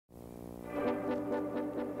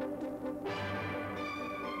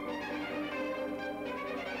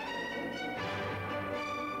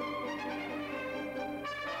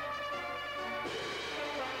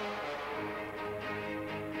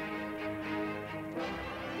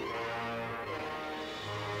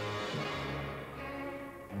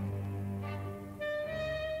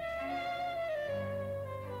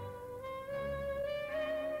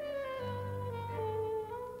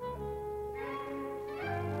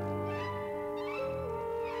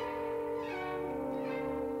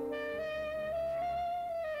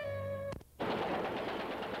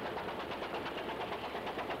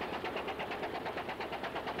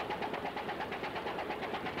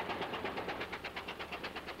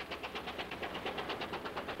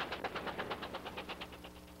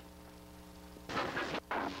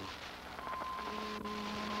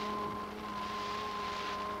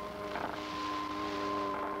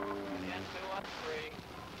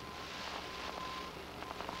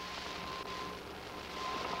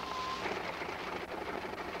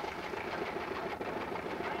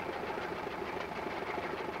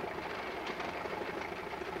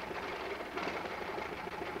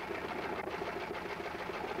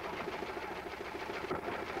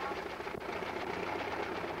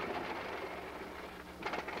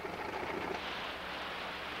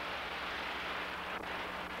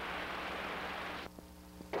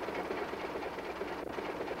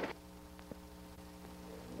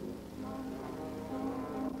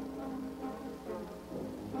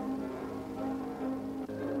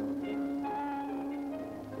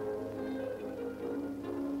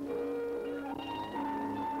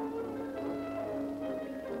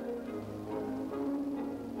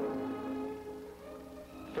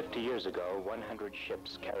50 years ago, 100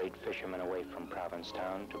 ships carried fishermen away from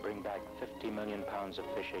Provincetown to bring back 50 million pounds of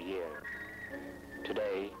fish a year.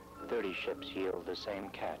 Today, 30 ships yield the same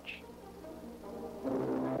catch.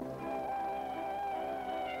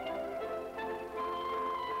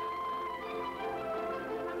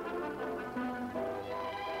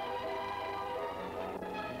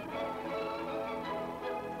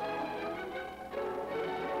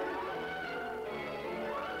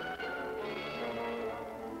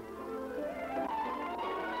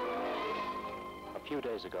 A few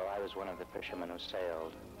days ago, I was one of the fishermen who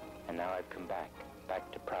sailed, and now I've come back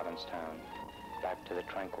to Provincetown, back to the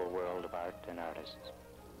tranquil world of art and artists,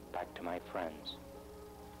 back to my friends.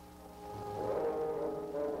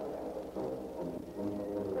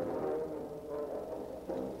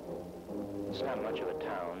 It's not much of a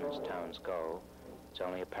town, as towns go. It's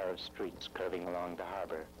only a pair of streets curving along the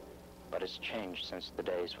harbor, but it's changed since the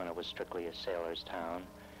days when it was strictly a sailor's town.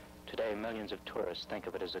 Today, millions of tourists think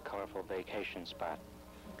of it as a colorful vacation spot.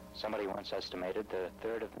 Somebody once estimated that a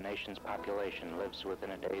third of the nation's population lives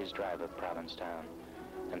within a day's drive of Provincetown,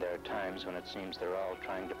 and there are times when it seems they're all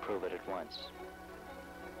trying to prove it at once.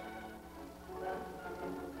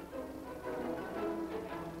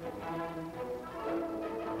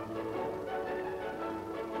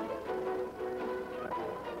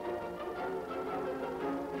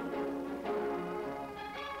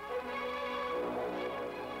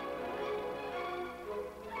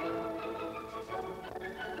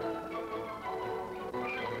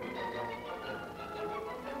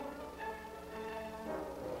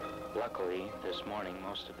 Luckily, this morning,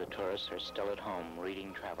 most of the tourists are still at home,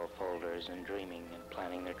 reading travel folders and dreaming and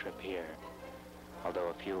planning their trip here, although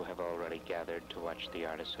a few have already gathered to watch the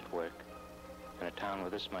artists at work. And a town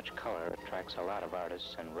with this much color attracts a lot of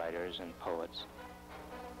artists and writers and poets.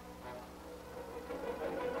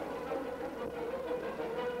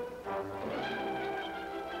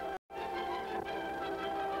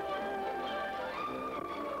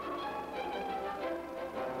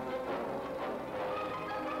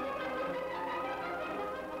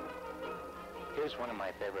 Here's one of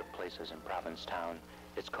my favorite places in Provincetown.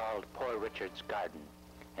 It's called Poor Richard's Garden,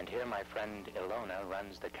 and here my friend Ilona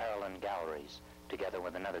runs the Carolyn Galleries, together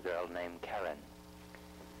with another girl named Karen.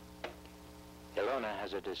 Ilona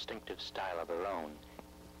has a distinctive style of her own.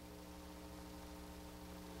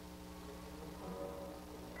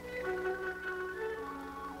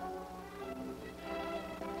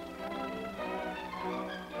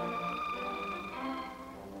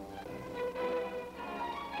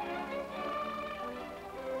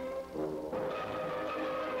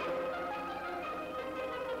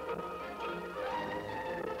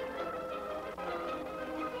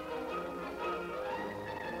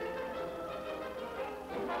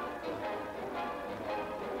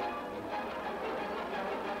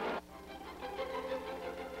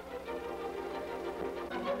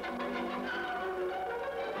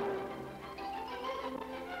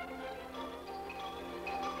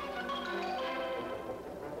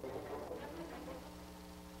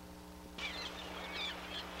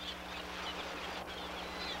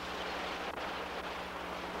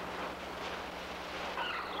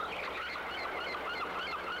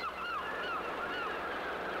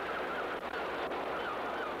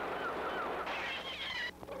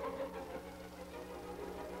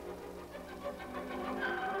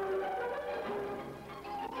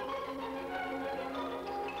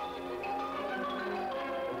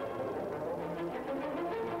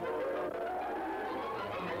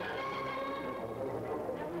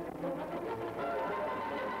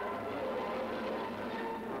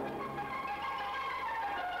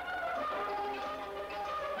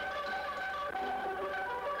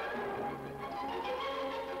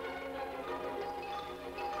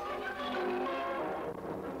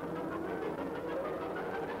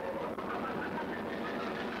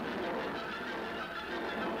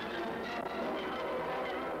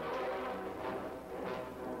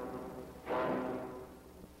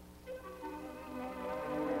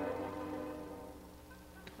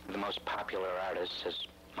 The most popular artist is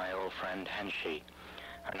my old friend Henshey,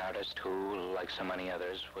 an artist who, like so many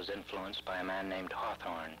others, was influenced by a man named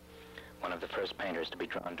Hawthorne, one of the first painters to be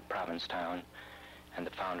drawn to Provincetown and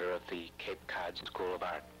the founder of the Cape Cod School of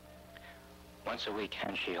Art. Once a week,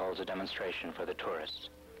 Henshey holds a demonstration for the tourists.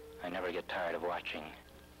 I never get tired of watching.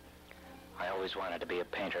 I always wanted to be a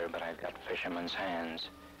painter, but I've got fisherman's hands.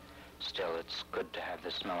 Still, it's good to have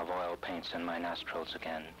the smell of oil paints in my nostrils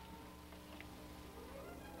again.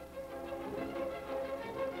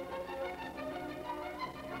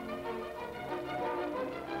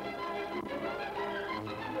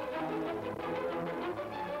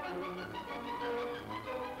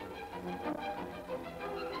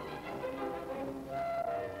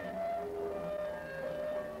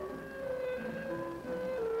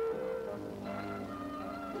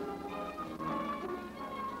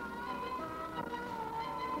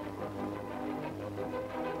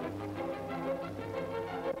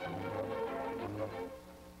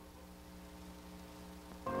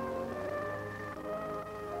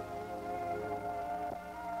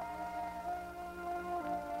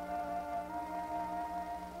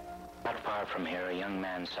 Not far from here, a young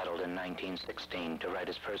man settled in 1916 to write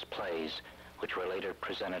his first plays, which were later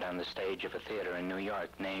presented on the stage of a theater in New York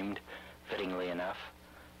named, fittingly enough,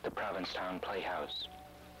 the Provincetown Playhouse.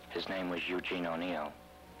 His name was Eugene O'Neill.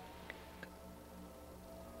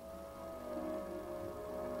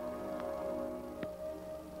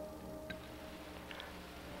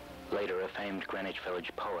 Later, a famed Greenwich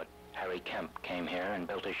Village poet, Harry Kemp, came here and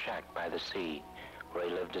built a shack by the sea, where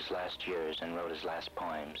he lived his last years and wrote his last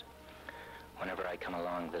poems. Whenever I come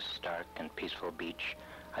along this stark and peaceful beach,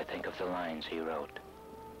 I think of the lines he wrote.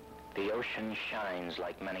 The ocean shines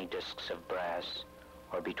like many discs of brass,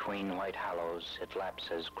 or between white hollows it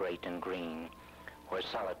lapses great and green, where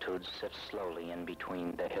solitude sifts slowly in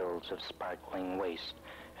between the hills of sparkling waste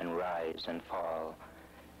and rise and fall,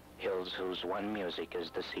 hills whose one music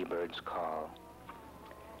is the seabird's call.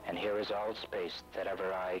 And here is all space that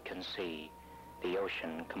ever eye can see, the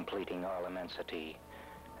ocean completing all immensity,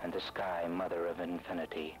 and the sky mother of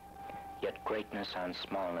infinity. Yet greatness on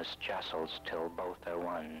smallness jostles till both are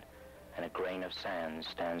one, and a grain of sand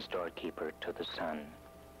stands doorkeeper to the sun.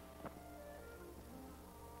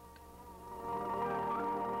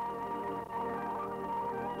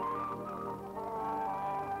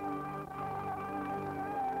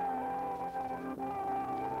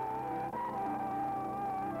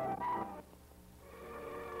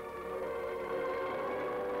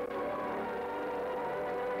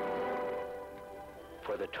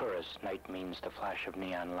 For the tourist, night means the flash of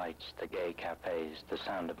neon lights, the gay cafes, the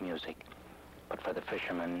sound of music. But for the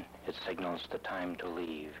fishermen, it signals the time to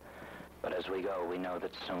leave. But as we go, we know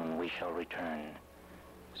that soon we shall return.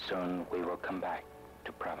 Soon we will come back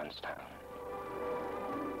to Provincetown.